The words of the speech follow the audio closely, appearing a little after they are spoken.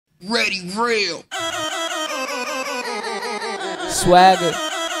Ready, real. Swagger.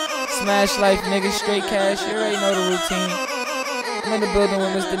 Smash life, nigga. Straight cash. You already know the routine. I'm in the building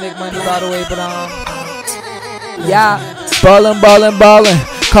with Mr. Nick Money, by the way, but yeah. Ballin', ballin', ballin'.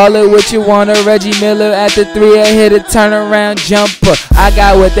 Call it what you want, a Reggie Miller at the 3, I hit a turnaround jumper. I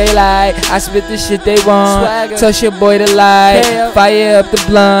got what they like, I spit the shit they want. Swagger. Touch your boy to light, fire up the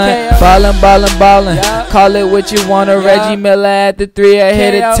blunt. Ballin', ballin', ballin'. Call it what you want, a Reggie Miller at the 3, I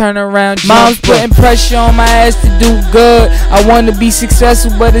hit a turnaround jumper. Mom's putting pressure on my ass to do good. I wanna be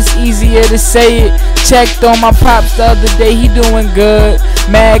successful, but it's easier to say it. Checked on my pops the other day, he doing good.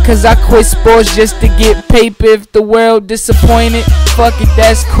 Mad cause I quit sports just to get paper. If the world disappointed, fuck it,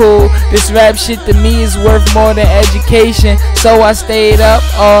 that's cool. This rap shit to me is worth more than education. So I stayed up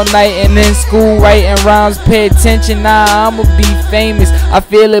all night and in school writing rhymes. Pay attention, nah, I'ma be famous. I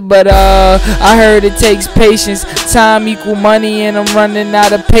feel it, but I heard it takes patience. Time equal money and I'm running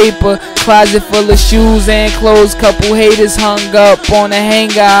out of paper. Closet full of shoes and clothes. Couple haters hung up on a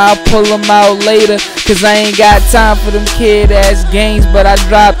hanger. I'll pull them out later, cause I ain't got time for them kid ass games. But I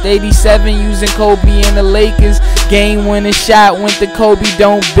dropped 87 using Kobe and the Lakers. Game winning shot went to Kobe,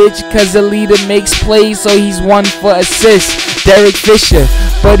 don't bitch, cause the leader makes plays, so he's 1 for assists. Derek Fisher,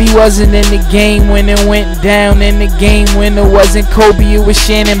 but he wasn't in the game when it went down. In the game winner wasn't Kobe, it was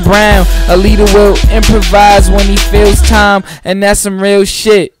Shannon Brown. A leader will improvise when he feels time, and that's some real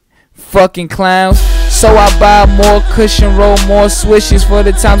shit. Fucking clowns. So I buy more cushion, roll more swishes for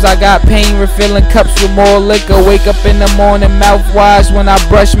the times I got pain, refilling cups with more liquor. Wake up in the morning, mouthwash when I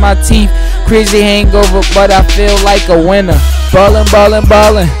brush my teeth. Crazy hangover, but I feel like a winner. Ballin', ballin',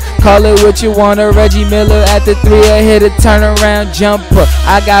 ballin'. Call it what you want, a Reggie Miller at the 3, I hit a turnaround jumper.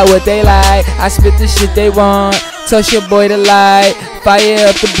 I got what they like, I spit the shit they want. Touch your boy to light, fire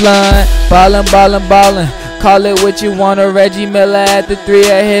up the blunt. Ballin', ballin', ballin'. Call it what you want, a Reggie Miller at the 3,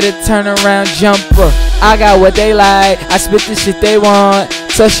 I hit a turnaround jumper. I got what they like, I spit the shit they want.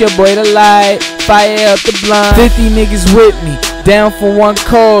 Touch your boy to light, fire up the blunt. 50 niggas with me, down for one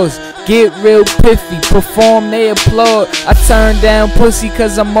cause. Get real piffy, perform, they applaud. I turn down pussy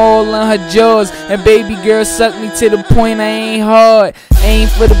cause I'm all on her jaws. And baby girl suck me to the point I ain't hard. Aim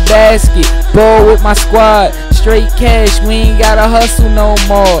for the basket, ball with my squad. Straight cash, we ain't gotta hustle no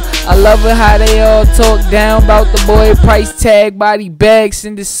more. I love it how they all talk down about the boy. Price tag, body bag,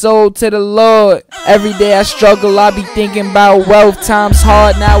 send his soul to the Lord. Every day I struggle, I be thinking about wealth. Times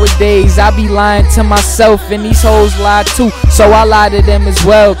hard nowadays, I be lying to myself. And these hoes lie too, so I lie to them as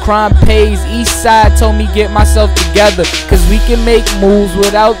well. Crime pays, east side told me get myself together, cause we can make moves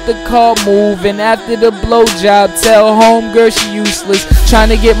without the car moving. After the blowjob, tell homegirl she useless. Trying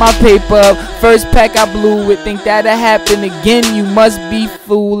to get my paper up, first pack I blew it. Think that'll happen again, you must be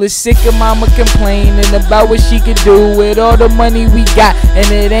foolish. Sick of mama complaining about what she could do with all the money we got, and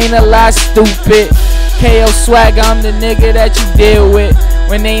it ain't a lot, stupid. KO swag, I'm the nigga that you deal with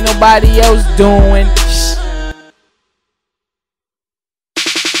when ain't nobody else doing.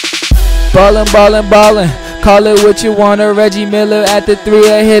 Ballin', ballin', ballin'. Call it what you want, a Reggie Miller at the 3,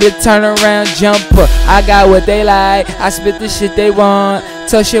 I hit a turnaround jumper. I got what they like, I spit the shit they want.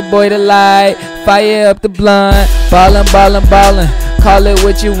 Touch your boy to light, fire up the blunt. Ballin', ballin', ballin'. Call it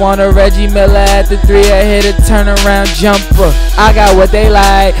what you want, a Reggie Miller at the 3, I hit a turnaround jumper. I got what they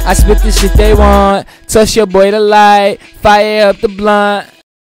like, I spit the shit they want. Touch your boy to light, fire up the blunt.